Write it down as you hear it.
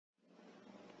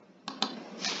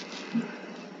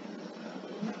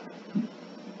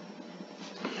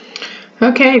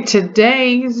Okay,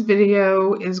 today's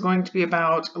video is going to be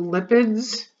about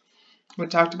lipids. We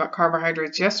talked about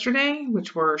carbohydrates yesterday,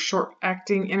 which were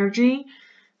short-acting energy.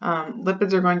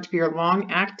 Lipids are going to be your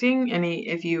long-acting.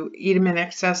 If you eat them in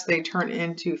excess, they turn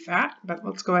into fat. But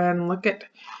let's go ahead and look at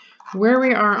where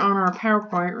we are on our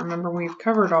PowerPoint. Remember, we've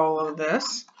covered all of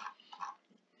this.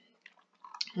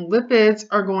 Lipids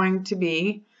are going to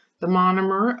be the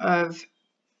monomer of,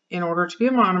 in order to be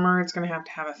a monomer, it's going to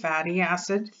have a fatty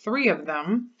acid, 3 of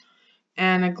them,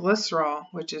 and a glycerol,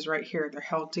 which is right here. They're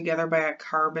held together by a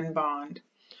carbon bond.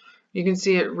 You can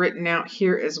see it written out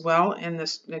here as well in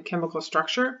the chemical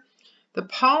structure. The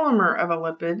polymer of a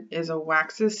lipid is a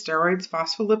waxes, steroids,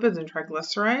 phospholipids, and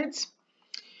triglycerides.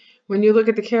 When you look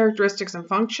at the characteristics and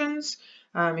functions,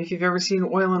 if you've ever seen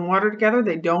oil and water together,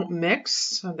 they don't mix,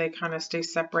 so they kind of stay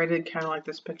separated, kind of like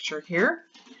this picture here.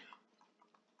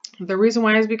 The reason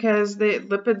why is because the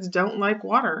lipids don't like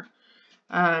water.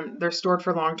 They're stored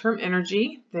for long-term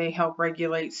energy. They help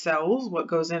regulate cells, what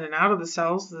goes in and out of the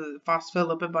cells, the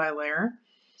phospholipid bilayer.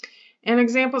 And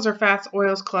examples are fats,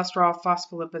 oils, cholesterol,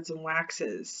 phospholipids, and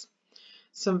waxes.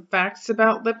 Some facts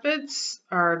about lipids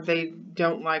are they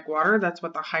don't like water. That's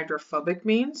what the hydrophobic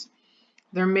means.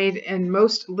 They're made, and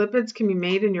most lipids can be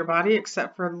made in your body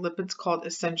except for lipids called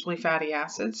essentially fatty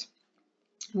acids.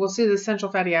 We'll see the essential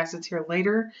fatty acids here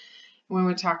later when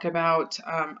we talk about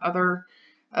other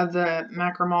of the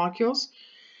macromolecules.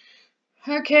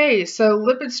 Okay, so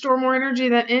lipids store more energy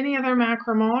than any other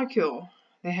macromolecule.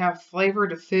 They have flavor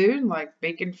to food like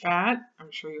bacon fat,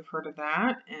 I'm sure you've heard of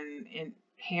that, and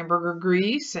hamburger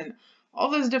grease, and all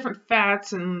those different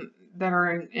fats that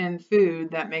are in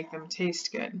food that make them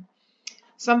taste good.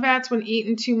 Some fats, when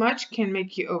eaten too much, can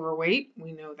make you overweight.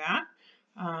 We know that.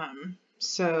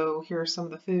 So here are some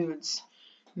of the foods: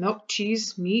 milk,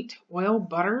 cheese, meat, oil,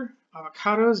 butter,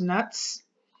 avocados, nuts,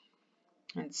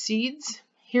 and seeds.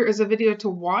 Here is a video to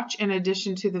watch in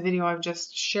addition to the video I've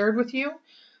just shared with you.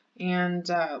 And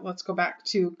let's go back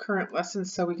to current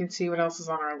lessons so we can see what else is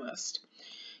on our list.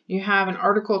 You have an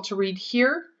article to read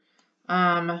here.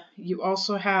 You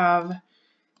also have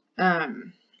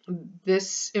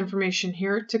this information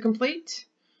here to complete.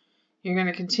 You're going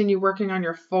to continue working on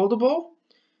your foldable.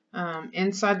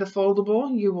 Inside the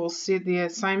foldable, you will see the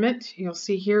assignment. You'll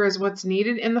see here is what's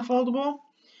needed in the foldable,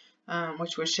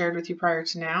 which was shared with you prior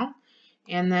to now.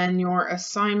 And then your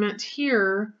assignment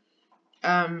here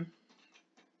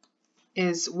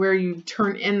is where you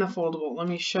turn in the foldable. Let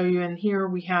me show you in here.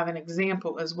 We have an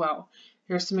example as well.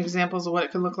 Here's some examples of what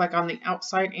it could look like on the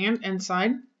outside and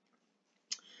inside.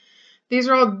 These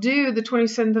are all due the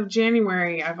 27th of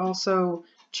January. I've also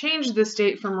changed this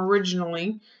date from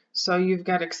originally, so you've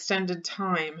got extended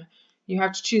time. You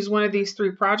have to choose one of these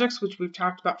 3 projects, which we've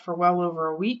talked about for well over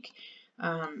a week.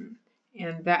 And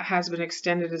that has been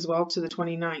extended as well to the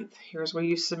 29th. Here's where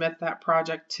you submit that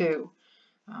project to.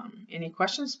 Any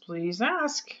questions, please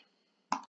ask.